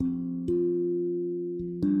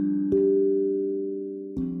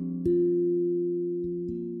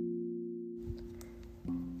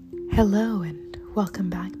Hello and welcome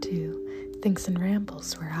back to Thinks and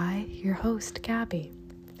Rambles, where I, your host, Gabby,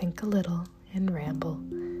 think a little and ramble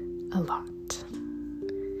a lot.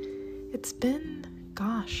 It's been,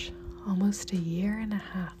 almost a year and a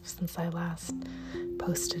half since I last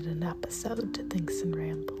posted an episode to Thinks and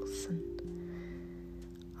Rambles, and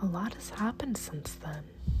a lot has happened since then.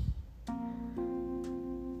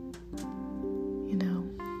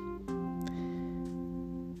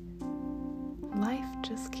 Life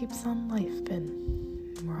just keeps on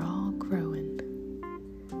lifing. We're all growing.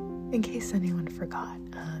 In case anyone forgot,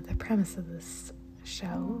 the premise of this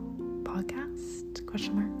podcast,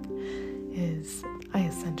 is I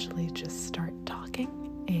essentially just start talking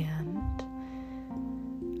and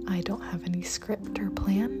I don't have any script or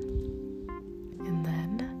plan. And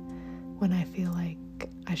then when I feel like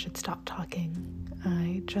I should stop talking,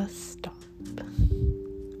 I just stop.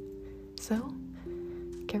 So,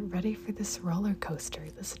 get ready for this roller coaster,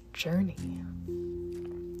 this journey.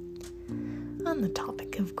 On the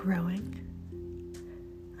topic of growing,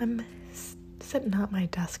 I'm sitting at my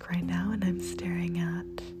desk right now and I'm staring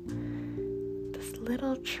at this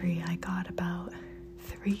little tree I got about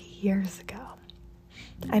 3 years ago.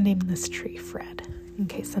 I named this tree Fred, in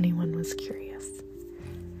case anyone was curious.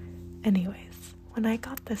 Anyways, when I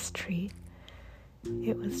got this tree,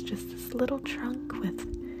 it was just this little trunk with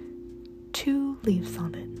 2 leaves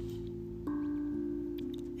on it.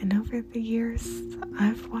 And over the years,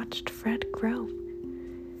 I've watched Fred grow.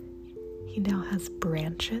 He now has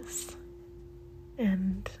branches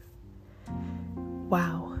and,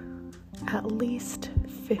 wow, at least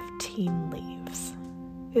 15 leaves.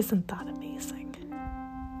 Isn't that amazing?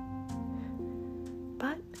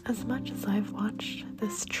 But as much as I've watched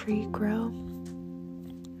this tree grow,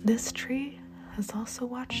 this tree has also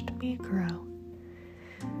watched me grow.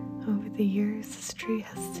 Over the years, this tree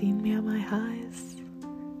has seen me at my highs,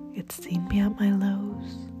 it's seen me at my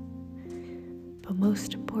lows, but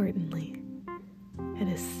most importantly, it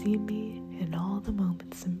has seen me in all the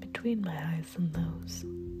moments in between my highs and lows.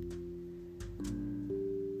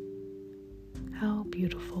 How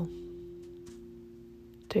beautiful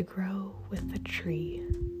to grow with a tree.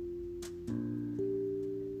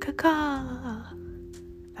 Caw-caw!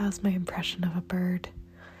 That was my impression of a bird.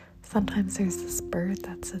 Sometimes there's this bird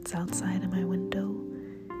that sits outside of my window.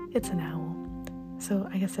 It's an owl, so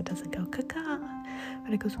I guess it doesn't go caw-caw,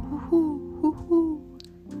 but it goes hoo-hoo, hoo-hoo.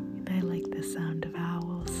 And I like the sound of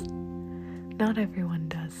owls. Not everyone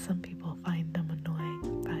does. Some people find them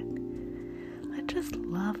annoying, but I just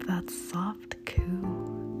love that soft coo.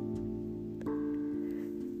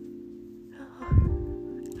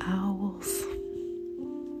 Oh, owls.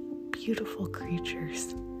 Beautiful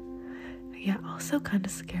creatures. Yeah, also kind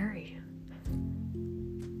of scary,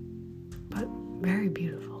 but very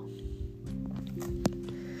beautiful.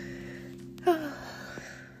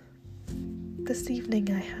 This evening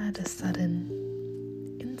I had a sudden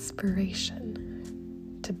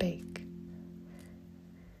inspiration to bake.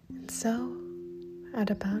 And so, at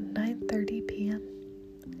about 9:30 p.m.,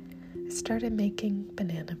 I started making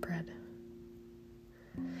banana bread.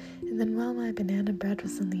 And then while my banana bread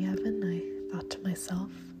was in the oven, I thought to myself,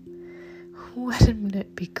 wouldn't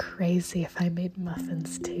it be crazy if I made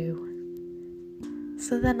muffins too?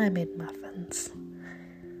 So then I made muffins.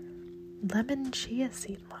 Lemon chia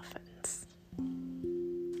seed muffins.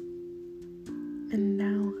 And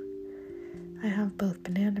now I have both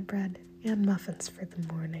banana bread and muffins for the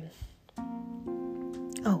morning.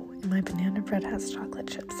 Oh, and my banana bread has chocolate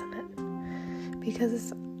chips in it.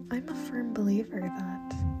 Because I'm a firm believer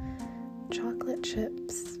that chocolate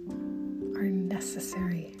chips are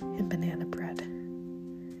necessary in banana bread.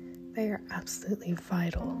 They are absolutely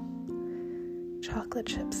vital. Chocolate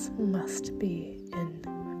chips must be in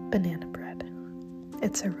banana bread.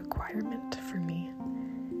 It's a requirement for me.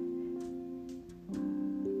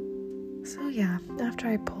 So yeah, after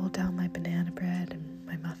I pulled out my banana bread and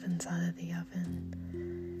my muffins out of the oven,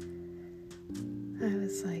 I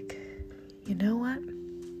was like, you know what?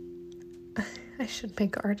 I should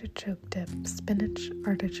make artichoke dip, spinach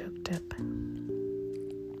artichoke dip.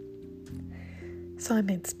 So I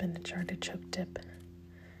made spinach artichoke dip,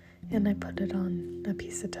 and I put it on a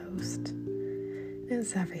piece of toast. It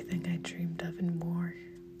was everything I dreamed of and more.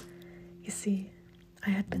 You see, I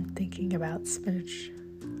had been thinking about spinach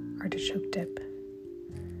artichoke dip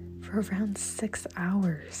for around 6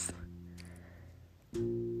 hours.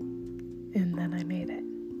 And then I made it.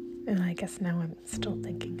 And I guess now I'm still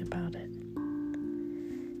thinking about it.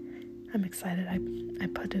 I'm excited. I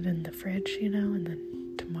put it in the fridge, and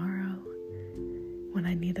then tomorrow, when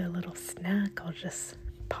I need a little snack, I'll just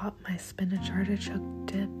pop my spinach artichoke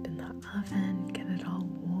dip in the oven, get it all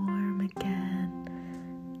warm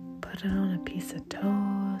put it on a piece of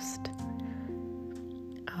toast.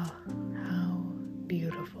 Oh, how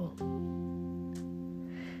beautiful.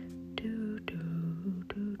 Do, do,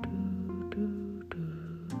 do, do, do, do,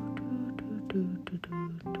 do, do, do, do, do.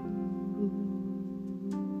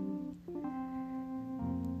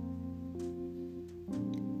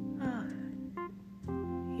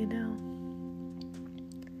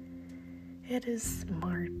 It is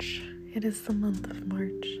March. It is the month of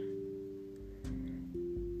March.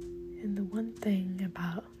 And the one thing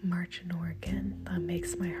about March in Oregon that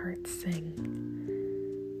makes my heart sing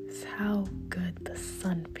is how good the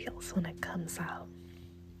sun feels when it comes out.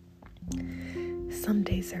 Some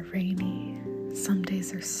days are rainy, some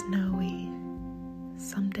days are snowy,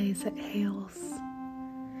 some days it hails.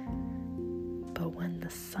 But when the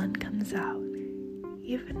sun comes out,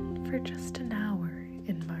 even for just an hour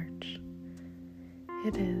in March,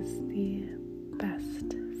 it is the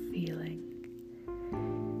best feeling,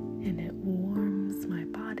 and it warms my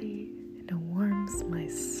body, and it warms my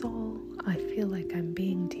soul. I feel like I'm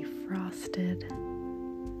being defrosted.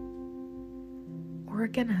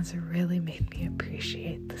 Oregon has really made me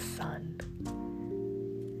appreciate the sun.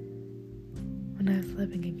 When I was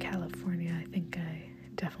living in California, I think I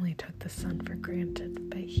definitely took the sun for granted,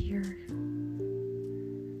 but here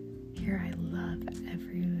I love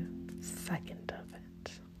every second of it.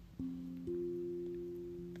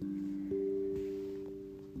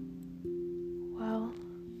 Well,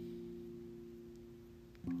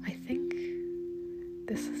 I think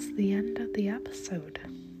this is the end of the episode.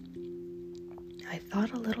 I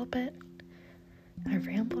thought a little bit, I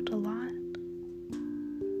rambled a lot, and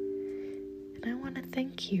I want to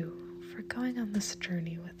thank you for going on this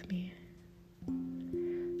journey with me.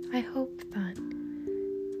 I hope that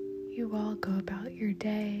you all go about your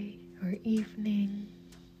day or evening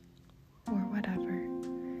or whatever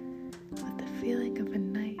with the feeling of a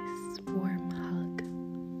nice warm hug.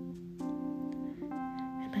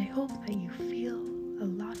 And I hope that you feel a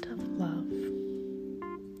lot of love.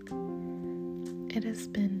 It has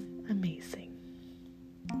been amazing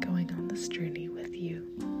going on this journey with you.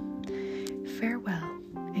 Farewell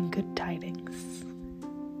and good tidings.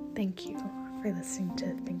 Thank you for listening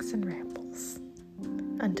to Thinks and Rambles.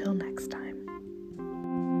 Until next time.